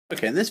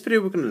Okay, in this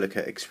video we're going to look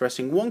at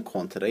expressing one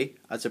quantity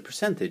as a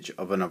percentage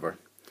of another.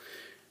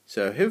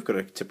 So here we've got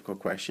a typical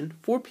question.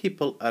 4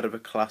 people out of a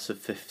class of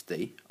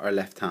 50 are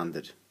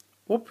left-handed.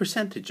 What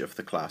percentage of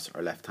the class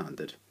are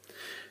left-handed?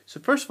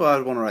 So first of all,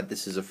 I want to write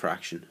this as a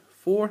fraction.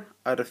 4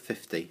 out of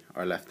 50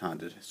 are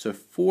left-handed. So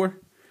 4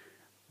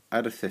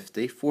 out of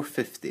 50,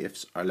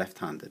 4/50ths are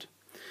left-handed.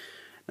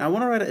 Now I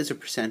want to write it as a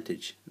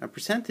percentage. Now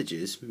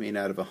percentages mean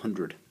out of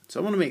 100. So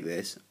I want to make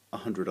this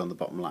 100 on the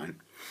bottom line.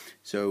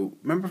 So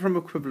remember, from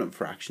equivalent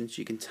fractions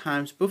you can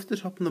times both the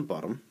top and the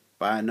bottom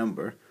by a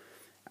number,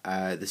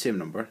 the same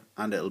number,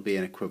 and it'll be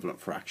an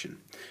equivalent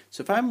fraction.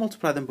 So if I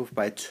multiply them both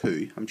by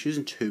 2, I'm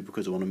choosing 2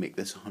 because I want to make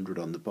this 100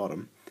 on the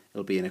bottom,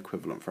 it'll be an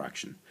equivalent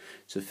fraction.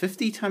 So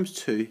 50 times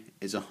 2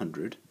 is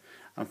 100,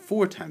 and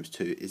 4 times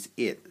 2 is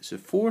 8. So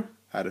 4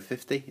 out of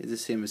 50 is the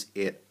same as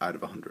 8 out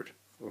of 100,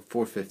 or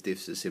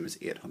 4/50ths is the same as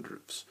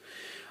 8/100ths.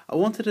 I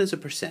want it as a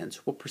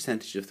percent. What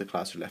percentage of the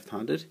class are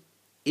left-handed?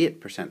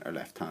 8% are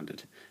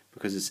left-handed,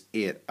 because it's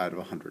 8 out of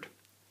 100.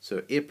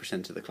 So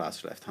 8% of the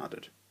class are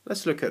left-handed.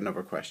 Let's look at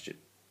another question.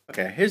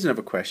 Okay, here's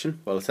another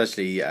question. Well, it's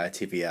actually a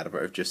TV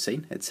advert I've just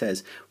seen. It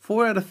says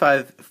 4 out of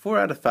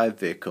 5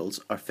 vehicles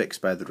are fixed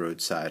by the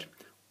roadside.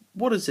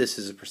 What is this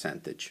as a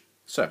percentage?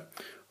 So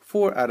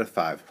 4 out of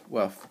 5.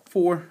 Well,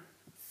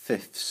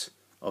 4/5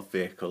 of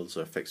vehicles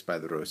are fixed by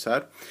the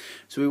roadside.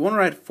 So we want to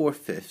write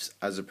 4/5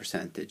 as a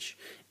percentage.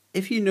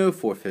 If you know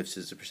 4/5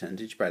 is a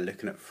percentage by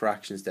looking at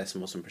fractions,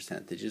 decimals and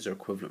percentages, or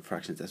equivalent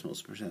fractions,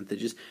 decimals and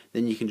percentages,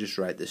 then you can just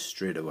write this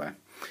straight away.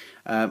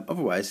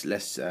 Otherwise,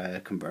 let's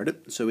convert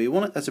it. So we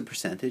want it as a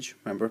percentage.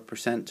 Remember,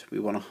 percent, we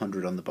want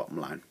 100 on the bottom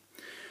line.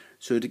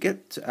 So to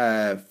get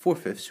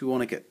 4/5, we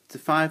want to get the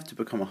 5 to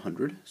become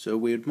 100. So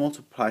we would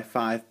multiply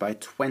 5 by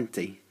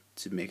 20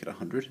 to make it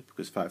 100,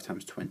 because 5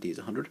 times 20 is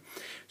 100.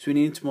 So we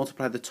need to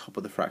multiply the top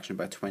of the fraction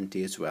by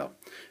 20 as well.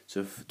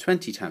 So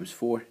 20 times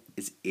 4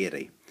 is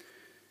 80.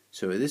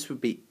 So this would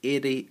be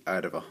 80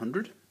 out of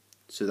 100,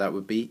 so that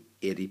would be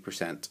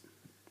 80%.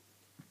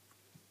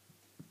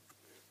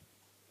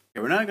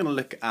 Okay, we're now going to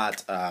look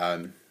at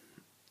a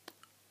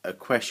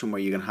question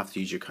where you're going to have to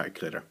use your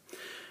calculator.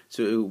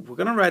 So we're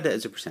going to write it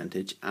as a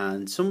percentage,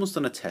 and someone's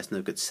done a test and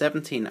they've got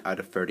 17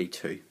 out of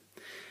 32.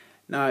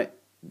 Now,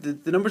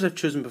 the numbers I've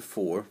chosen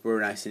before were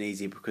nice and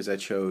easy because I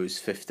chose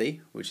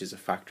 50, which is a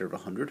factor of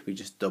 100. We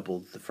just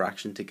doubled the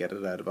fraction to get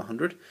it out of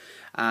 100.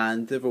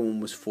 And the other one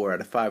was 4 out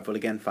of 5. Well,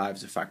 again, 5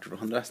 is a factor of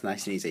 100. That's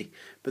nice and easy.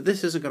 But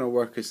this isn't going to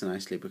work as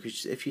nicely,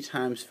 because if you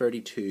times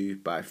 32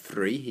 by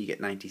 3, you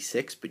get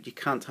 96, but you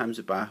can't times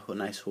it by a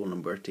nice whole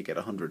number to get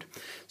 100.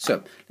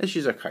 So let's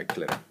use our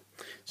calculator.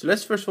 So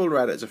let's first of all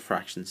write it as a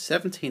fraction.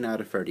 17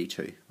 out of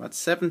 32. That's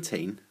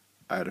 17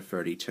 out of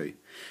 32.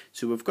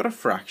 So we've got a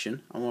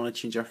fraction. I want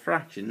to change our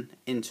fraction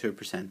into a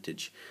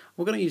percentage.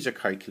 We're going to use our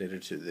calculator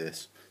to do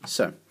this.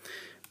 So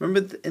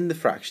remember, in the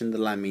fraction the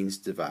line means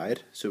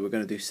divide, so we're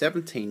going to do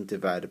 17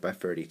 divided by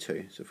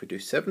 32. So if we do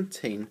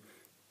 17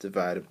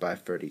 divided by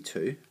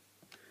 32,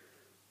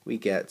 we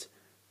get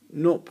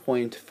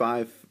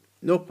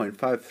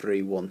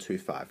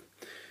 0.53125.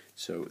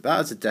 so that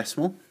as a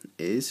decimal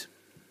is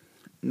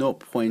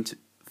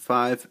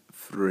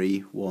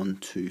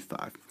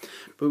 0.53125,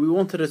 but we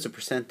want it as a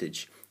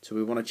percentage, so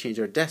we want to change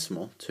our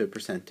decimal to a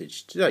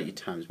percentage. To do that, you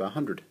times by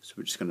 100, so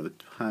we're just going to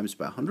times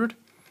by 100,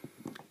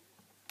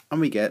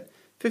 and we get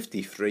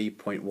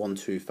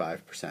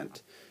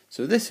 53.125%.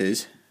 so this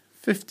is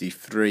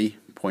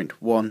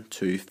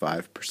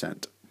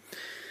 53.125%.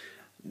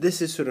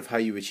 This is sort of how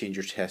you would change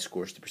your test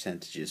scores to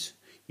percentages.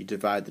 You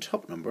divide the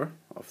top number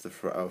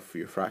of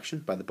your fraction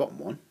by the bottom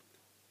one,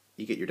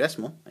 you get your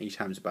decimal, and you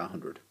times it by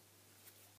 100.